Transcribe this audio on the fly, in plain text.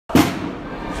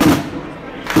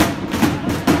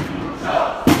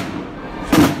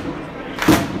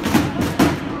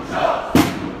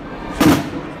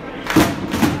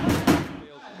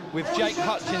with Jake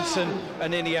Hutchinson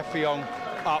and Ini Effiong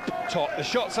up top. The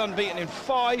shot's unbeaten in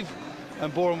 5,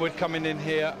 and Boreham Wood coming in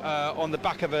here on the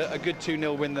back of a good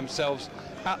 2-0 win themselves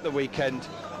at the weekend.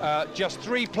 Just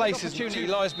 3 places. Opportunity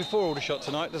lies before Aldershot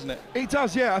tonight, doesn't it? It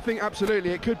does, yeah. I think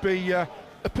absolutely. It could be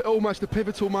almost a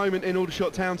pivotal moment in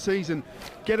Aldershot Town season.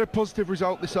 Get a positive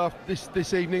result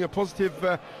this evening, a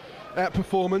positive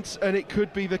performance, and it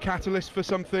could be the catalyst for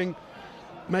something.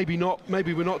 Maybe not.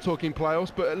 Maybe we're not talking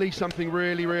playoffs, but at least something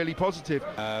really, really positive.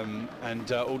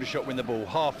 And Aldershot win the ball.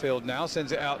 Harfield now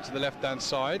sends it out to the left-hand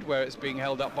side, where it's being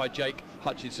held up by Jake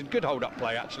Hutchinson. Good hold-up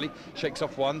play, actually. Shakes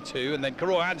off 1, 2, and then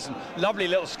Karoy Anderson. Lovely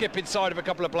little skip inside of a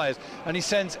couple of players. And he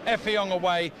sends Effiong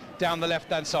away down the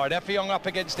left-hand side. Effiong up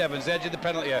against Evans, edge of the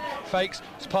penalty area. Fakes,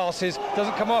 passes,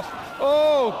 doesn't come off.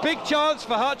 Oh, big chance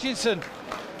for Hutchinson.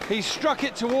 He struck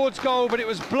it towards goal, but it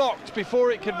was blocked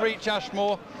before it could reach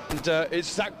Ashmore. And it's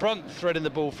Zach Brunt threading the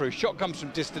ball through. Shot comes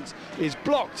from distance, is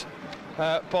blocked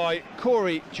by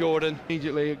Corey Jordan.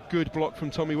 Immediately a good block from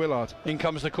Tommy Willard. In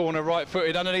comes the corner,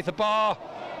 right-footed underneath the bar.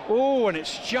 Oh, and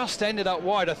it's just ended up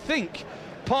wide. I think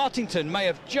Partington may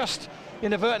have just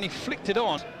inadvertently flicked it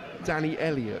on. Danny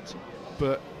Elliott,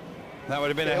 but that would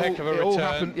have been a heck of a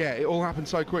return. It all happened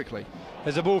so quickly.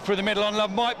 There's a ball through the middle on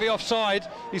Love, might be offside.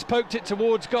 He's poked it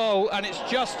towards goal and it's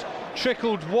just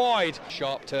trickled wide.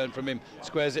 Sharp turn from him,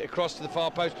 squares it across to the far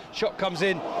post. Shot comes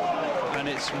in and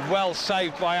it's well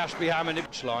saved by Ashby Hammond.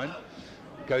 Line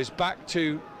goes back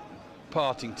to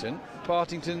Partington.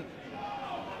 Partington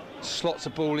slots a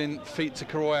ball in, feet to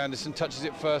Karoy Anderson, touches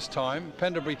it first time.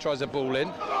 Pendlebury tries a ball in.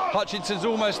 Hutchinson's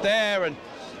almost there and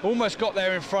almost got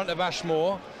there in front of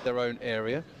Ashmore, their own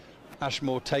area.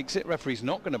 Ashmore takes it, referee's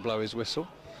not going to blow his whistle,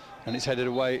 and it's headed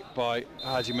away by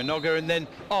Haji Minoga, and then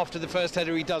after the first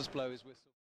header he does blow his whistle.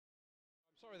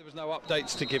 I'm sorry there was no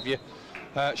updates to give you.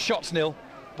 Shots 0,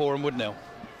 Boreham Wood 0.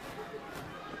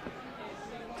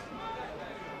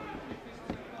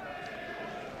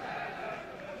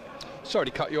 Sorry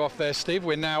to cut you off there, Steve.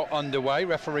 We're now underway.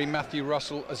 Referee Matthew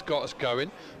Russell has got us going.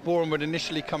 Boreham Wood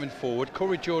initially coming forward.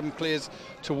 Corey Jordan clears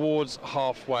towards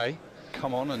halfway.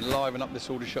 Come on and liven up this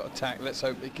Aldershot attack. Let's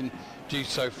hope they can do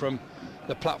so from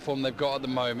the platform they've got at the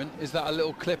moment. Is that a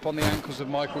little clip on the ankles of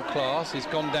Michael Class? He's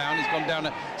gone down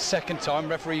a second time.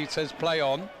 Referee says play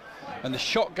on, and the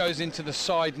shot goes into the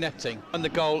side netting, and the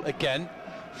goal again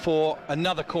for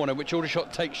another corner which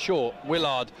Aldershot takes short.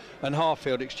 Willard and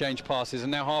Harfield exchange passes,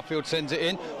 and now Harfield sends it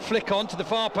in, flick on to the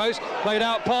far post, played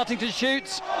out, Partington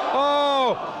shoots.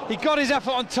 Oh, he got his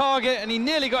effort on target and he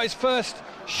nearly got his first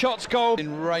shots goal.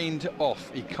 Rained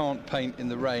off. He can't paint in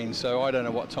the rain, so I don't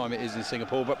know what time it is in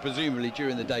Singapore, but presumably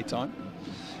during the daytime,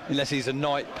 unless he's a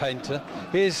night painter.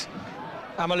 Here's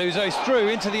Amaluzo, he's through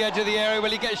into the edge of the area.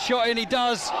 Will he get shot in? He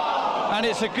does, and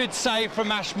it's a good save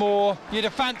from Ashmore. You'd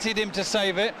have fancied him to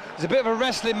save it. There's a bit of a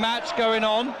wrestling match going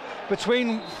on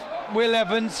between Will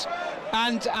Evans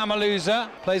and Amaluza.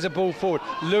 Plays a ball forward.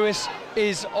 Lewis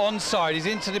is onside. He's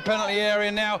into the penalty area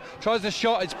now. Tries the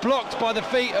shot. It's blocked by the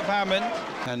feet of Hammond.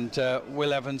 And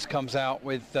Will Evans comes out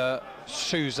with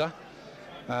Souza.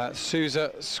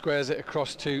 Souza squares it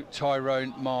across to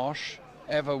Tyrone Marsh.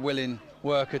 Ever willing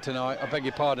worker tonight. I beg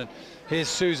your pardon. Here's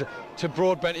Souza to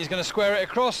Broadbent. He's going to square it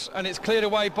across, and it's cleared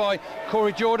away by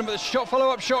Corey Jordan, but the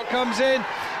follow-up shot comes in,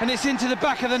 and it's into the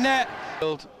back of the net.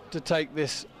 To take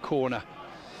this corner.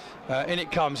 In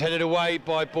it comes, headed away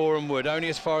by Boreham Wood, only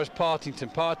as far as Partington.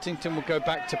 Partington will go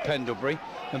back to Pendlebury,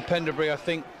 and Pendlebury, I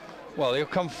think, well, he'll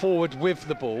come forward with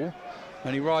the ball,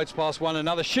 and he rides past one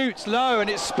another, shoots low, and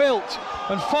it's spilt,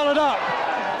 and followed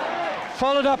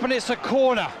up, and it's a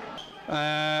corner.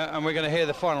 And we're going to hear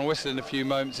the final whistle in a few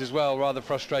moments as well, rather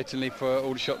frustratingly for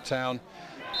Aldershot Town.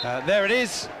 There it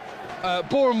is.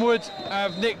 Boreham Wood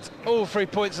have nicked all 3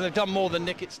 points, and they've done more than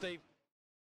nick it, Steve.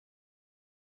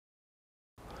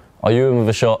 Are you in with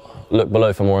a shot? Look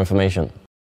below for more information.